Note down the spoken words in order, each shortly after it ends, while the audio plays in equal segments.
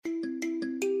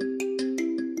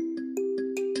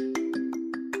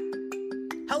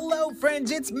Hello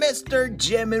friends, it's Mr.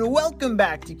 Jim and welcome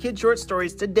back to Kid Short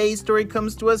Stories. Today's story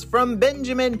comes to us from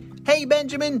Benjamin. Hey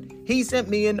Benjamin, he sent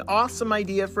me an awesome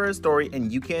idea for a story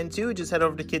and you can too. Just head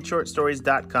over to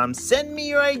kidshortstories.com, send me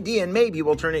your idea and maybe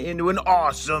we'll turn it into an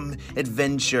awesome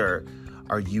adventure.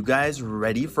 Are you guys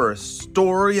ready for a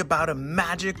story about a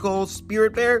magical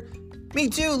spirit bear? Me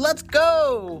too, let's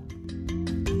go!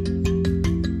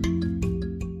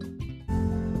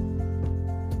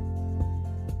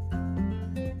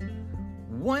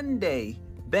 One day,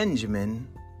 Benjamin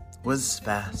was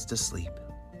fast asleep.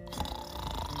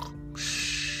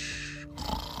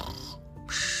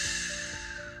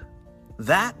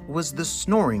 That was the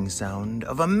snoring sound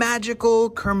of a magical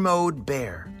Kermode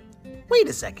bear. Wait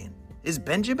a second, is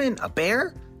Benjamin a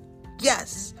bear?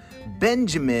 Yes,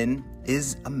 Benjamin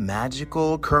is a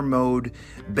magical Kermode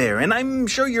bear. And I'm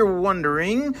sure you're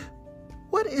wondering,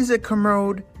 what is a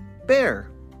Kermode bear?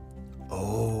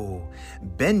 Oh,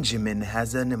 Benjamin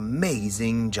has an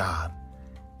amazing job.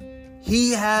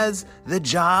 He has the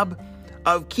job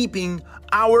of keeping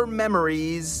our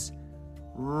memories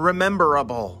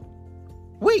rememberable.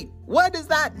 Wait, what does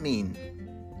that mean?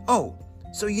 Oh,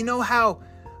 so you know how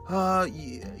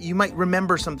you might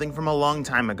remember something from a long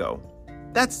time ago.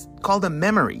 That's called a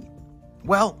memory.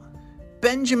 Well,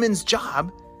 Benjamin's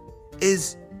job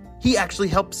is he actually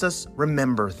helps us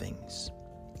remember things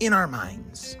in our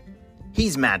minds.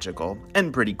 He's magical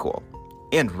and pretty cool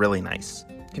and really nice.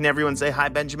 Can everyone say hi,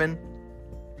 Benjamin?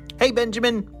 Hey,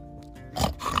 Benjamin.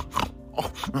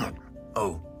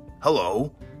 Oh,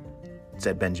 hello,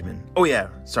 said Benjamin. Oh yeah,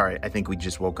 sorry, I think we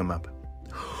just woke him up.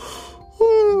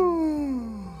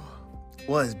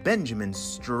 Well, as Benjamin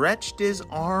stretched his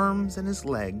arms and his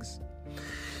legs,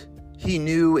 he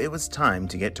knew it was time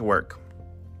to get to work.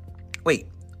 Wait,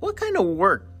 what kind of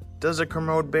work does a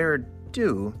Kermode bear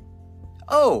do?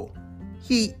 Oh,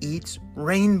 he eats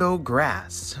rainbow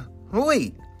grass.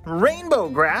 Wait, rainbow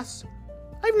grass?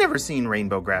 I've never seen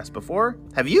rainbow grass before.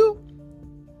 Have you?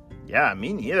 Yeah,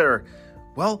 me neither.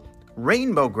 Well,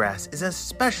 rainbow grass is a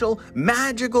special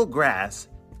magical grass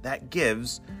that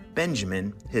gives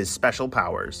Benjamin his special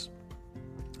powers.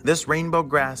 This rainbow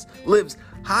grass lives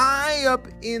high up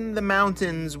in the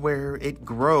mountains where it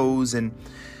grows and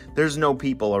there's no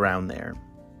people around there.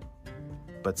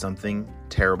 But something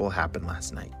terrible happened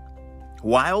last night.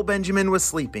 While Benjamin was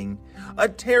sleeping, a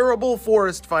terrible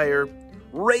forest fire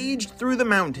raged through the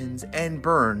mountains and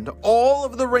burned all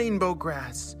of the rainbow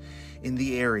grass in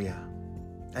the area.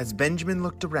 As Benjamin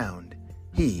looked around,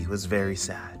 he was very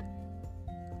sad.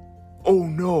 Oh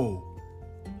no!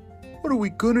 What are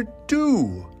we gonna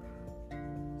do?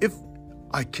 If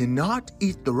I cannot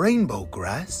eat the rainbow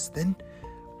grass, then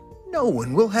no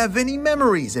one will have any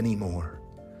memories anymore.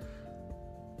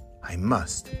 I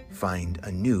must find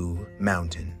a new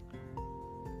mountain.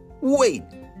 Wait,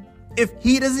 if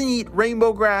he doesn't eat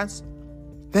rainbow grass,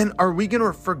 then are we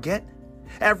gonna forget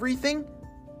everything?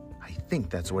 I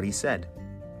think that's what he said.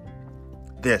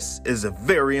 This is a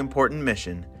very important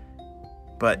mission,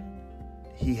 but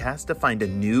he has to find a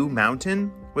new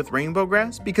mountain with rainbow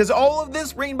grass because all of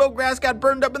this rainbow grass got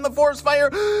burned up in the forest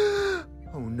fire.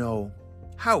 Oh no,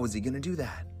 how is he gonna do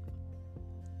that?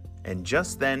 And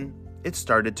just then, it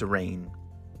started to rain.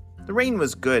 The rain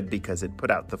was good because it put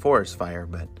out the forest fire,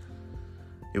 but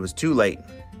it was too late.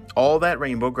 All that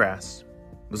rainbow grass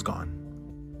was gone.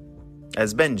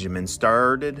 As Benjamin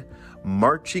started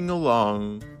marching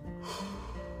along,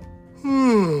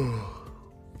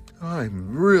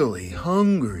 I'm really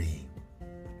hungry.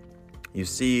 You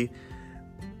see,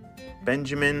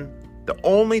 Benjamin, the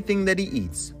only thing that he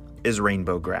eats is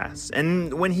rainbow grass.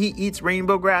 And when he eats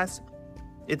rainbow grass,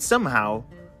 it somehow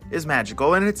is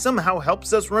magical, and it somehow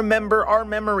helps us remember our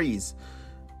memories.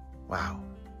 Wow.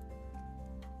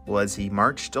 Well, as he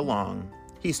marched along,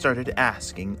 he started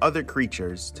asking other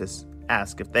creatures to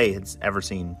ask if they had ever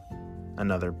seen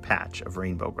another patch of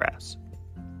rainbow grass.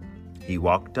 He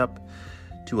walked up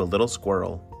to a little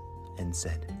squirrel and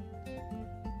said,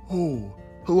 "Oh,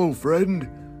 hello, friend.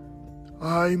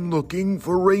 I'm looking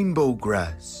for rainbow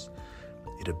grass.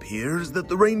 It appears that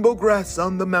the rainbow grass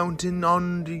on the mountain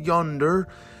on yonder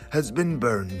has been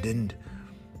burned, and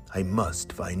I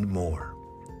must find more."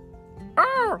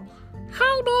 Oh,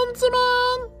 hi,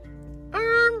 Benjamin.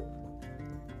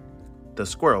 The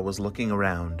squirrel was looking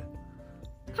around.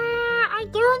 I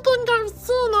don't think I've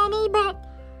seen any, but,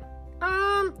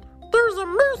 there's a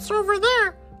moose over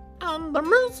there, and the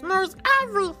moose knows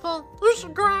everything. You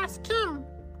should go ask him.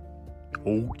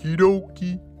 Okie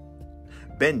dokie.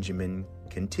 Benjamin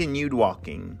continued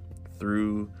walking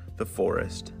through the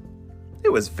forest.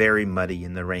 It was very muddy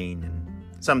in the rain, and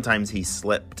sometimes he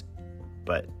slipped,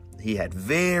 but He had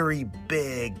very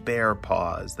big bear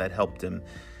paws that helped him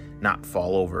not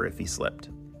fall over if he slipped.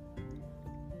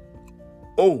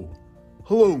 "Oh,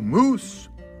 hello, Moose."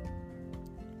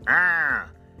 "Ah,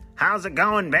 how's it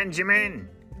going, Benjamin?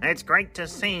 It's great to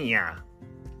see ya,"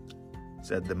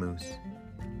 said the moose.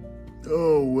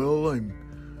 "Oh, well, I'm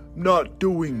not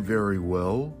doing very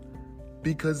well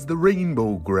because the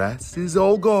rainbow grass is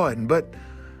all gone, but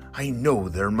I know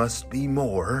there must be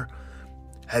more.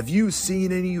 Have you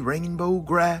seen any rainbow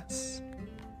grass?"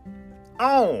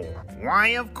 "Oh, why,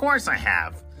 of course I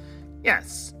have.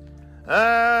 Yes.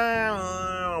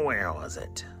 Where was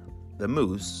it?" The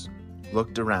moose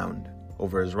looked around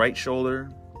over his right shoulder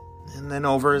and then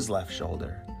over his left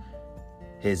shoulder.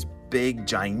 His big,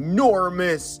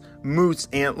 ginormous moose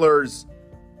antlers,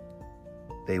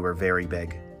 they were very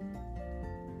big.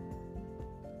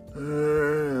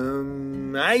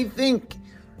 I think,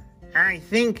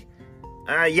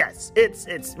 yes,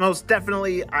 it's most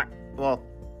definitely,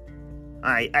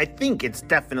 I think it's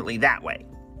definitely that way."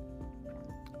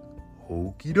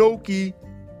 Okie dokie.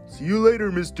 See you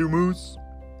later, Mr. Moose.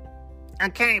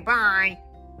 "Okay, bye."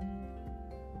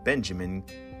 Benjamin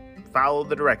followed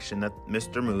the direction that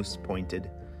Mr. Moose pointed.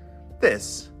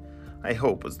 This, I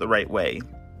hope, was the right way.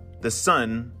 The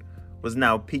sun was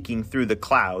now peeking through the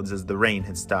clouds as the rain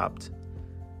had stopped,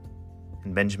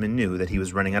 and Benjamin knew that he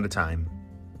was running out of time.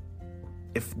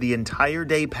 If the entire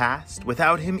day passed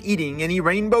without him eating any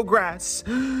rainbow grass,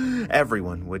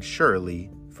 everyone would surely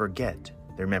forget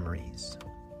their memories.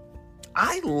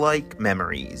 I like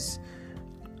memories.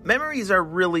 Memories are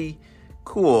really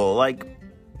cool, like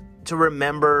to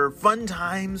remember fun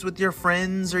times with your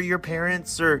friends or your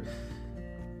parents, or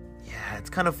it's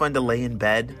kind of fun to lay in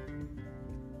bed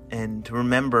and to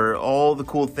remember all the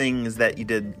cool things that you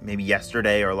did maybe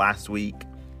yesterday or last week.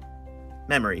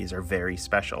 Memories are very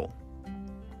special.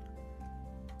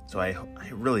 So I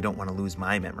really don't want to lose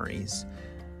my memories.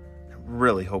 I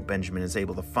really hope Benjamin is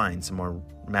able to find some more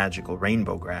magical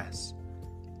rainbow grass.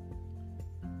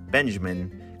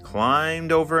 Benjamin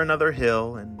climbed over another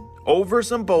hill and over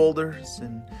some boulders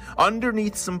and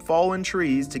underneath some fallen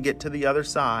trees to get to the other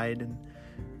side, and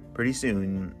pretty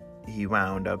soon he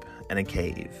wound up in a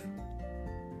cave.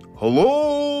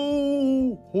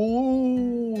 Hello!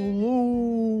 Hello!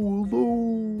 Hello!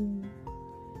 Hello!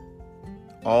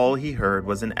 All he heard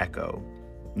was an echo.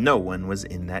 No one was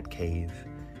in that cave.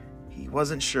 He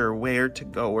wasn't sure where to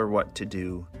go or what to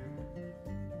do.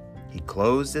 He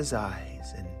closed his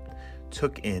eyes and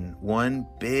took in one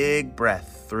big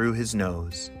breath through his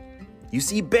nose. You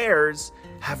see, bears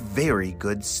have very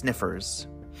good sniffers.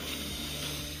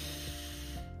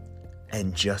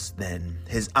 And just then,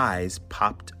 his eyes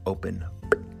popped open.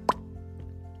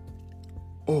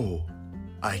 "Oh,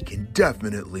 I can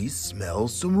definitely smell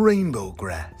some rainbow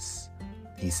grass,"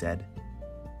 he said.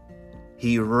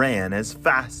 He ran as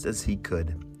fast as he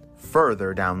could,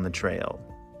 further down the trail.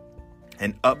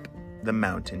 And up the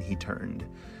mountain he turned.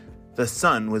 The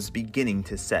sun was beginning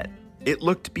to set. It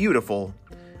looked beautiful,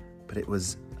 but it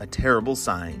was a terrible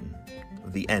sign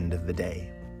of the end of the day.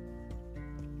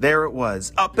 There it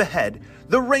was, up ahead,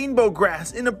 the rainbow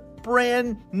grass in a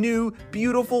brand new,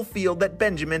 beautiful field that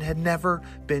Benjamin had never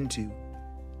been to.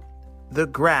 The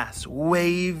grass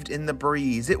waved in the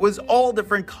breeze. It was all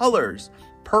different colors,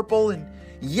 purple and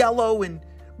yellow and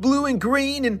blue and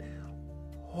green, and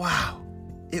wow,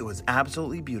 it was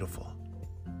absolutely beautiful.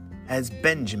 As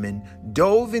Benjamin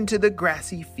dove into the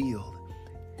grassy field,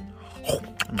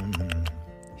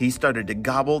 he started to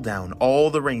gobble down all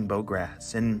the rainbow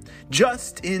grass, and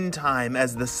just in time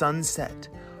as the sun set,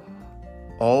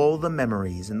 all the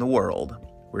memories in the world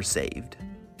were saved.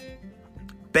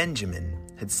 Benjamin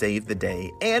had saved the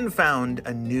day and found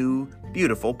a new,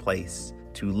 beautiful place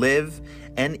to live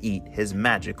and eat his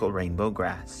magical rainbow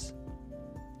grass.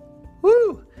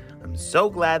 Woo! I'm so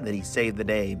glad that he saved the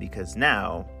day, because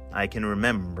now I can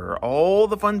remember all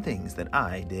the fun things that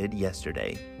I did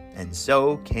yesterday. And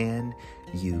so can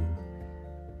you.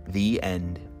 The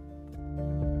end.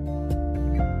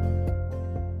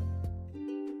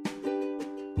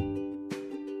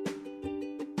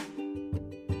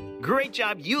 Great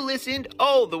job. You listened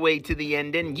all the way to the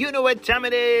end, and you know what time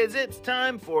it is. It's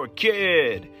time for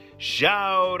Kid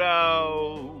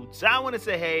Shout-Outs. I want to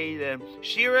say hey to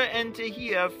Shira and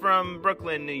Tahia from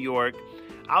Brooklyn, New York.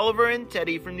 Oliver and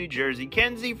Teddy from New Jersey,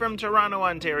 Kenzie from Toronto,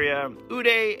 Ontario,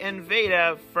 Uday and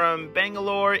Veda from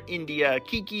Bangalore, India,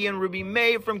 Kiki and Ruby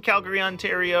May from Calgary,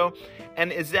 Ontario, and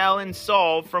Izal and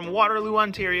Saul from Waterloo,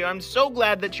 Ontario. I'm so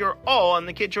glad that you're all on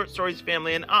the Kid Short Stories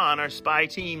family and on our spy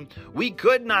team. We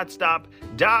could not stop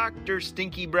Dr.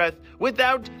 Stinky Breath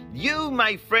without you,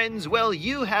 my friends. Well,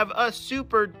 you have a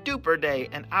super duper day,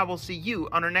 and I will see you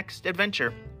on our next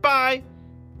adventure. Bye!